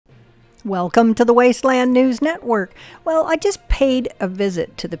Welcome to the Wasteland News Network. Well, I just paid a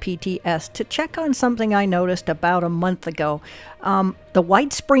visit to the PTS to check on something I noticed about a month ago. The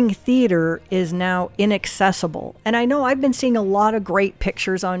Whitespring Theater is now inaccessible. And I know I've been seeing a lot of great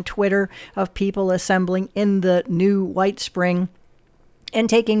pictures on Twitter of people assembling in the new Whitespring and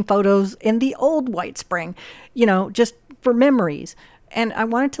taking photos in the old Whitespring, you know, just for memories. And I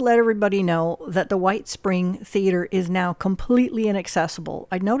wanted to let everybody know that the Whitespring Theater is now completely inaccessible.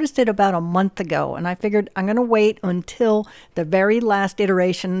 I noticed it about a month ago, and I figured I'm going to wait until the very last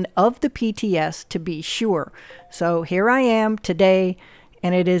iteration of the PTS to be sure. So here I am today,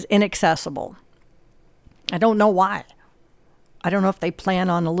 and it is inaccessible. I don't know why. I don't know if they plan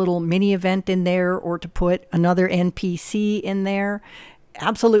on a little mini event in there or to put another NPC in there.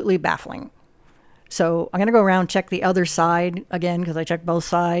 Absolutely baffling. So I'm going to go around and check the other side again because I checked both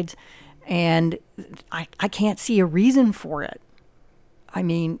sides, and I can't see a reason for it. I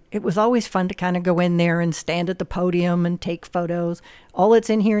mean, it was always fun to kind of go in there and stand at the podium and take photos. All that's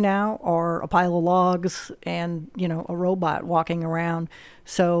in here now are a pile of logs and, you know, a robot walking around.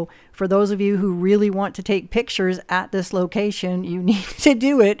 So for those of you who really want to take pictures at this location, you need to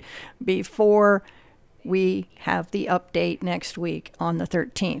do it before we have the update next week on the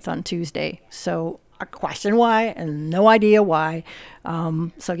 13th on Tuesday. So I question why and no idea why.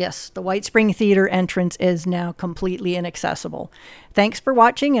 So yes, the Whitespring Theater entrance is now completely inaccessible. Thanks for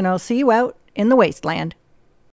watching, and I'll see you out in the wasteland.